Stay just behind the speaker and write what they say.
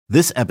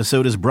This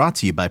episode is brought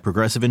to you by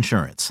Progressive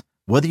Insurance.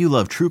 Whether you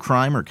love true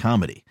crime or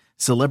comedy,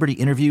 celebrity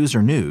interviews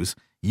or news,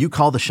 you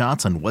call the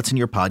shots on what's in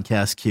your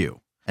podcast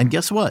queue. And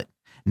guess what?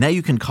 Now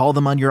you can call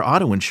them on your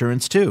auto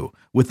insurance too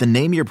with the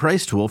Name Your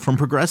Price tool from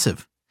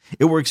Progressive.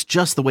 It works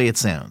just the way it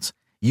sounds.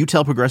 You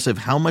tell Progressive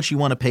how much you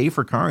want to pay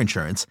for car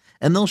insurance,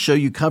 and they'll show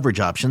you coverage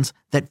options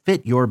that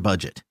fit your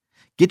budget.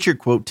 Get your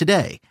quote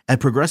today at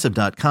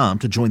Progressive.com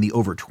to join the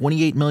over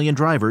 28 million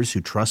drivers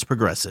who trust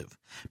Progressive.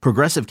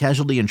 Progressive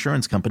Casualty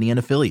Insurance Company and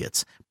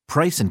Affiliates.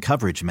 Price and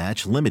coverage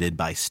match limited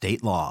by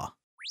state law.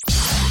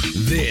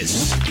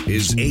 This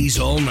is A's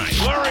All Night.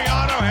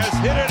 Laureano has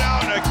hit it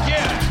out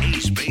again.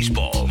 A's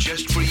baseball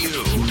just for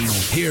you.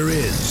 Here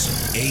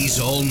is A's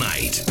All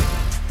Night.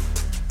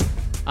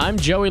 I'm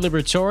Joey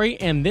Liberatore,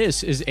 and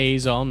this is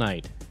A's All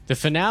Night. The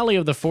finale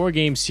of the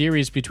four-game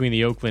series between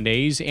the Oakland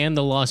A's and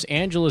the Los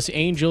Angeles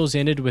Angels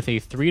ended with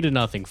a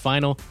 3-0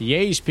 final. The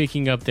A's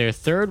picking up their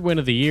third win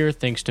of the year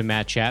thanks to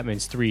Matt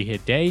Chapman's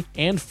 3-hit day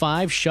and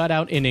 5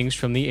 shutout innings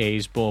from the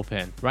A's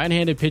bullpen.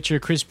 Right-handed pitcher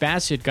Chris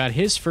Bassitt got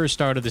his first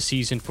start of the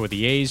season for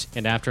the A's,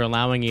 and after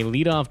allowing a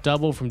leadoff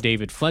double from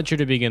David Fletcher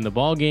to begin the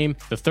ballgame,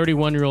 the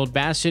 31-year-old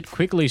Bassitt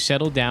quickly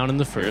settled down in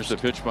the first. Here's the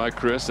pitch by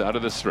Chris out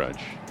of the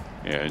stretch.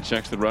 And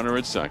checks the runner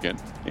at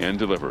second and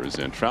delivers.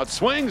 And Trout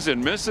swings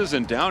and misses,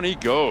 and down he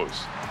goes.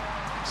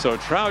 So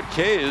Trout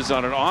K's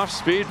on an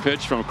off-speed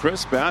pitch from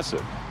Chris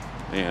Bassitt.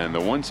 And the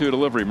 1-2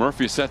 delivery.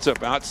 Murphy sets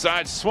up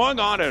outside, swung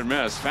on and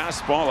missed.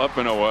 Fastball up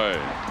and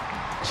away.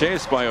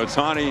 Chased by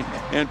Ohtani,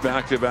 and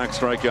back-to-back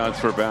strikeouts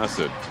for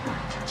Bassitt.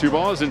 2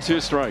 balls and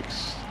 2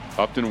 strikes.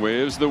 Upton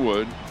waves the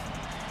wood.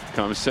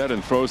 Comes set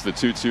and throws the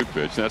 2-2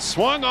 pitch. That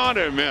swung on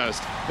and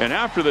missed. And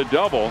after the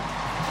double,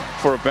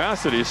 for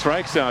Bassitt, he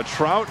strikes out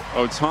Trout,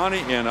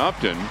 Ohtani, and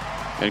Upton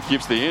and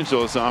keeps the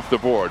Angels off the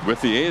board,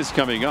 with the A's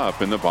coming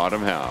up in the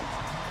bottom half.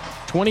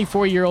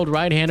 24-year-old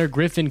right-hander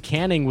Griffin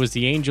Canning was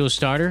the Angels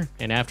starter,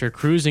 and after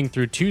cruising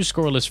through 2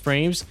 scoreless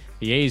frames,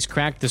 the A's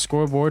cracked the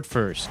scoreboard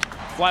first.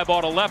 Fly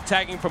ball to left,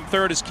 tagging from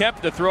third is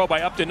Kemp. The throw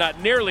by Upton not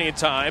nearly in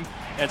time,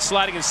 and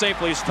sliding in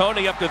safely is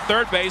Tony up to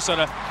third base on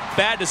a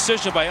bad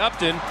decision by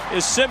Upton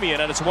is Simeon,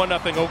 and it's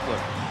 1-0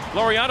 Oakland.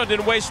 Laureano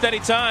didn't waste any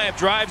time,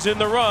 drives in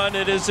the run.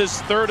 It is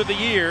his third of the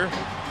year,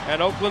 and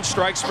Oakland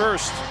strikes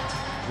first.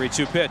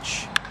 3-2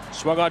 pitch.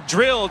 Swung on,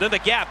 drilled in the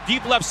gap,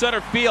 deep left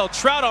center field.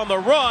 Trout on the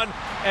run,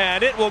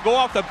 and it will go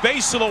off the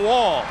base of the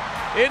wall.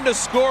 In to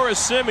score is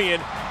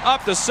Simeon.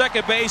 Up to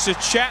second base is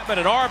Chapman,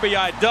 an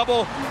RBI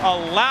double. A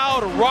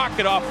loud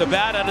rocket off the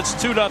bat, and it's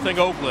 2-0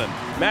 Oakland.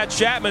 Matt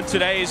Chapman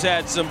today has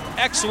had some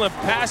excellent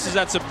passes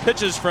at some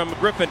pitches from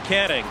Griffin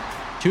Canning.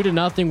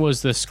 2-0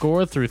 was the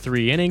score through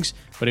 3 innings,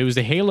 but it was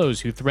the Halos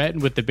who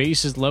threatened with the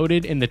bases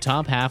loaded in the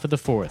top half of the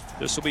fourth.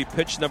 This will be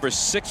pitch number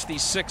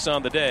 66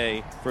 on the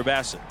day for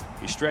Bassitt.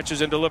 He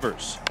stretches and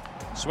delivers.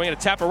 Swinging a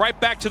tapper right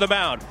back to the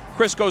mound.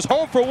 Chris goes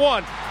home for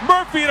 1.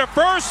 Murphy to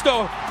first.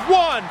 1,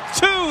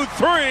 2,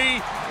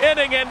 3.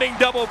 Inning-ending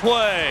double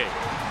play.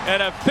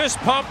 And a fist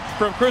pump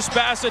from Chris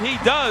Bassitt. He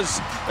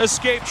does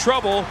escape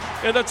trouble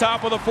in the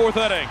top of the 4th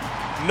inning.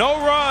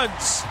 No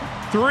runs,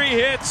 3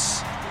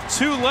 hits,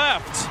 2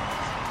 left.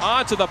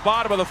 On to the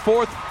bottom of the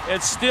 4th,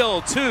 and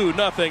still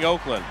 2-0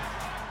 Oakland.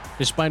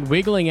 Despite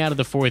wiggling out of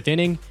the 4th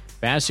inning,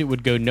 Bassitt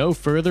would go no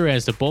further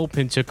as the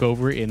bullpen took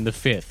over in the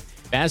 5th.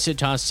 Bassitt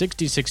tossed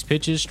 66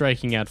 pitches,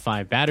 striking out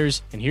 5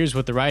 batters, and here's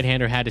what the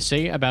right-hander had to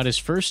say about his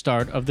first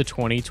start of the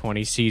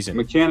 2020 season.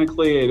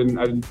 Mechanically,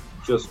 I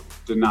just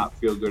did not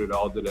feel good at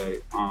all today.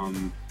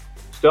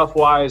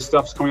 Stuff-wise,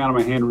 stuff's coming out of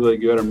my hand really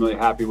good. I'm really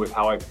happy with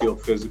how I feel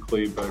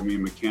physically, but I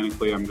mean,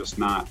 mechanically, I'm just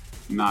not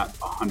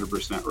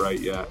 100% right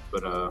yet,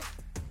 but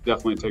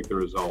definitely take the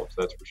results,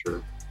 that's for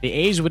sure. The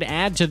A's would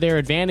add to their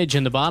advantage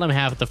in the bottom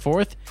half of the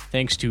 4th,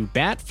 thanks to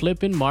bat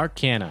flipping Mark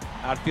Canha.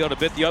 Outfield a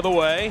bit the other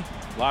way.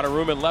 A lot of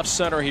room in left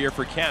center here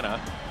for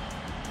Canha.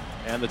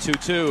 And the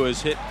 2-2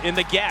 is hit in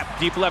the gap.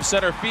 Deep left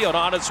center field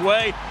on its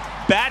way.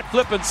 Bat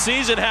flipping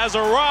season has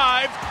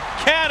arrived.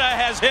 Canha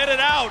has hit it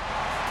out.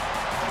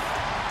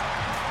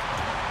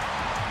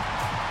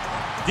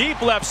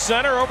 Deep left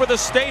center over the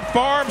State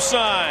Farm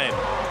sign.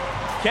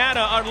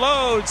 Canha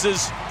unloads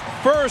his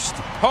first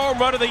home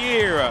run of the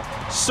year. A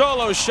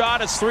solo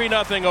shot. It's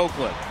 3-0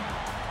 Oakland.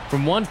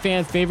 From one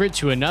fan favorite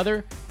to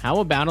another, how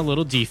about a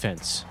little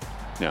defense?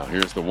 Now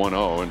here's the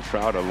 1-0, and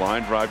Trout, a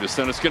line drive to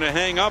center. It's going to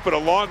hang up at a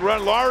long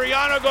run.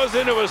 Laureano goes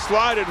into a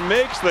slide and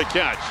makes the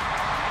catch.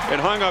 It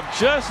hung up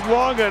just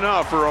long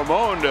enough for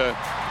Ramon to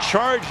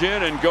charge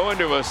in and go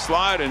into a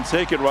slide and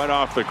take it right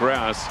off the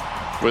grass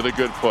with a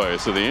good play.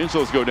 So the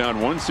Angels go down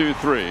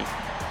 1-2-3,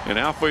 and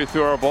halfway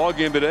through our ball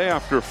game today,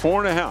 after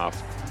 4.5,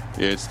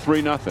 it's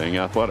 3-0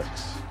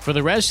 Athletics. For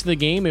the rest of the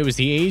game, it was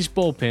the A's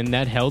bullpen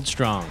that held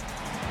strong.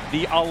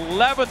 The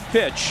 11th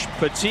pitch,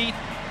 Petit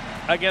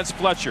against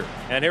Fletcher.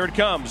 And here it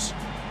comes.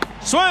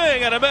 Swing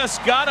and a miss.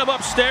 Got him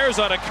upstairs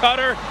on a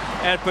cutter.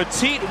 And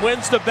Petit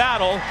wins the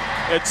battle.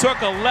 It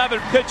took 11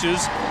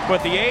 pitches,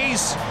 but the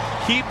A's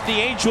keep the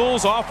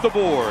Angels off the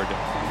board.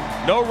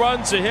 No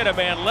runs to hit, a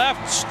man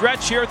left.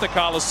 Stretch here at the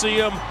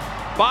Coliseum.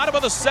 Bottom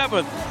of the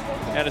 7th.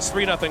 And it's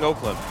 3-0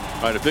 Oakland.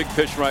 All right, a big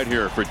pitch right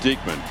here for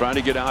Diekman, trying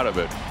to get out of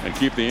it and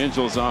keep the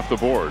Angels off the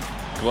board.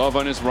 Glove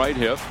on his right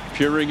hip,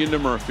 peering into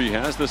Murphy,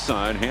 has the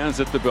sign, hands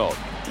at the belt.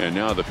 And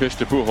now the pitch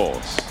to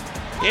Pujols.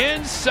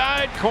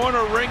 Inside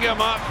corner, ring him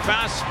up,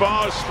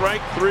 fastball,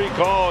 strike 3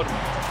 called.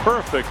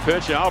 Perfect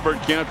pitch,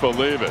 Albert can't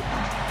believe it.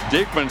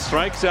 Diekman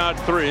strikes out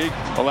 3,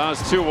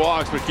 allows 2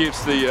 walks, but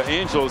keeps the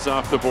Angels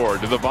off the board.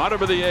 To the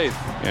bottom of the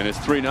 8th, and it's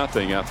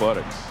 3-0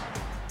 Athletics.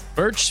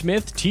 Birch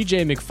Smith,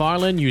 TJ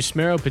McFarland,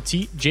 Yusmeiro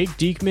Petit, Jake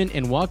Diekman,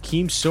 and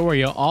Joakim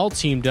Soria all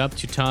teamed up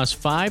to toss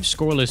 5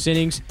 scoreless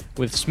innings,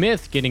 with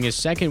Smith getting his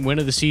 2nd win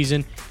of the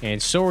season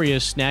and Soria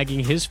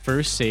snagging his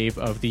first save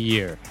of the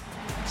year.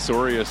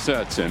 Soria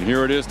sets, and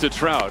here it is to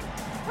Trout.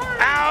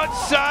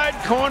 Outside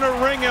corner,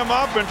 ring him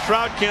up, and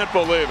Trout can't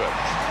believe it.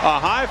 A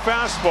high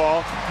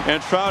fastball,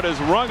 and Trout is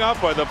rung up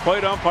by the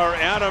plate umpire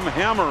Adam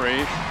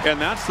Hammery,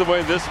 and that's the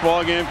way this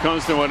ball game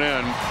comes to an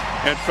end.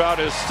 And Trout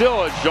is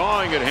still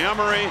jawing at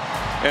Hammery,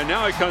 and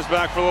now he comes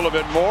back for a little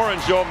bit more,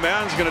 and Joe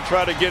Maddon's going to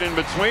try to get in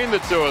between the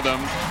two of them.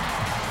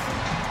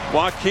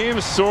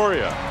 Joakim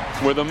Soria,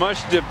 with a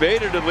much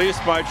debated, at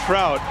least by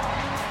Trout,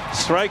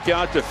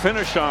 strikeout to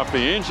finish off the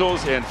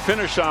Angels and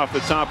finish off the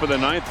top of the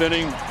 9th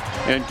inning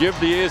and give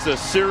the A's a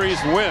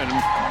series win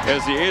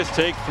as the A's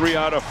take 3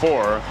 out of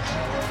 4.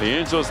 The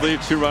Angels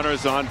leave 2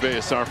 runners on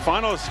base. Our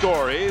final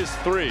score, A's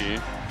 3.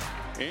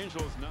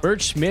 Angels.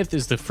 Birch Smith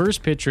is the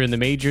first pitcher in the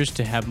majors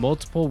to have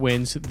multiple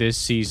wins this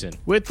season.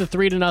 With the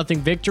 3-0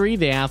 victory,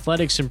 the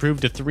Athletics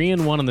improved to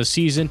 3-1 on the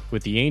season,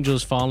 with the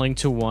Angels falling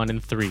to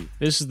 1-3.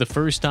 This is the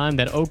first time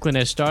that Oakland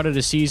has started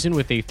a season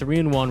with a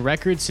 3-1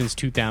 record since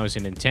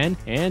 2010,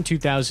 and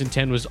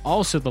 2010 was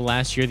also the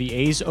last year the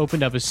A's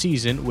opened up a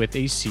season with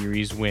a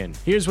series win.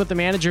 Here's what the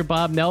manager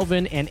Bob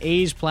Melvin and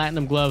A's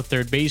Platinum Glove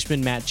third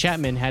baseman Matt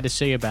Chapman had to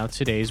say about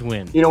today's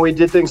win. We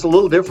did things a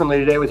little differently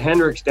today with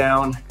Hendricks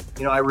down.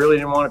 I really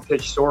didn't want to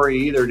pitch Story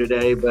either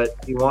today, but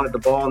he wanted the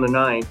ball in the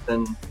 9th,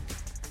 and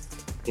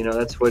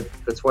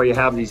that's why you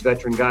have these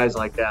veteran guys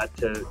like that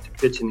to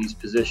pitch in these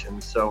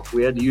positions. So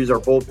we had to use our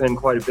bullpen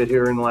quite a bit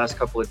here in the last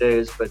couple of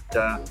days, but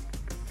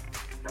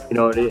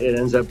it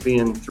ends up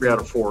being 3 out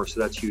of 4, so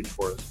that's huge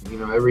for us.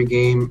 Every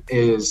game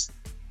is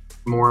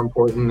more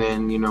important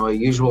than a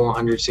usual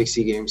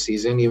 160 game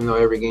season, even though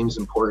every game's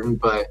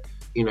important, but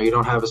you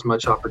don't have as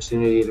much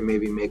opportunity to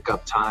maybe make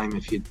up time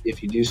if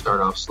you do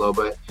start off slow.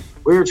 But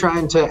we were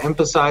trying to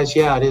emphasize,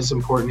 it is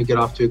important to get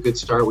off to a good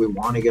start. We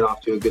want to get off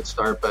to a good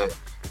start, but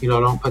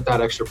don't put that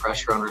extra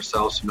pressure on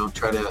ourselves. Don't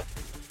try to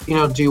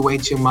do way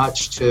too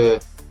much to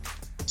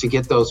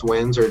get those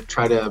wins, or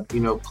try to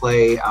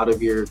play out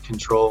of your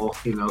control.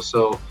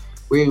 So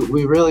we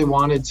really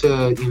wanted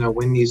to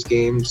win these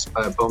games.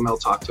 Bo Mel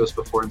talked to us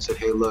before and said,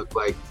 hey, look,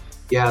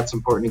 it's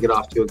important to get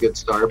off to a good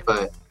start,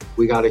 but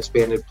we got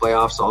expanded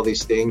playoffs, all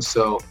these things.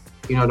 So,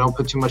 don't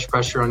put too much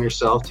pressure on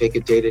yourself. Take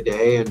it day to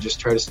day and just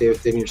try to stay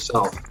within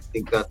yourself. I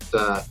think that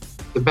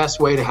the best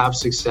way to have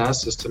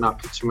success is to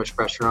not put too much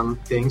pressure on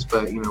things.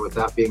 But, with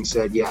that being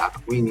said,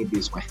 we need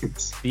these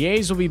wins. The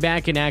A's will be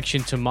back in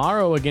action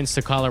tomorrow against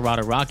the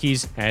Colorado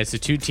Rockies as the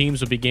 2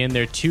 teams will begin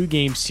their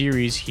 2-game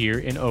series here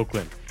in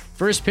Oakland.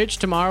 First pitch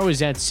tomorrow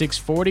is at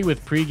 6:40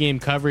 with pregame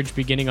coverage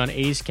beginning on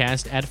A's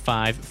Cast at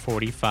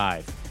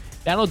 5:45.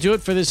 That'll do it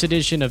for this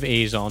edition of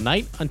A's All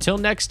Night. Until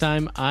next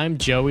time, I'm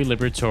Joey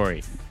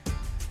Liberatore.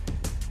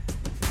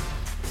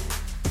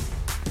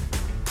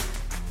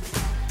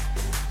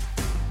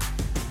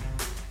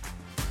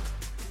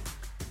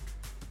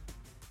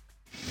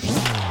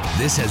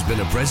 This has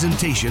been a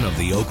presentation of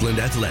the Oakland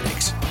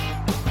Athletics.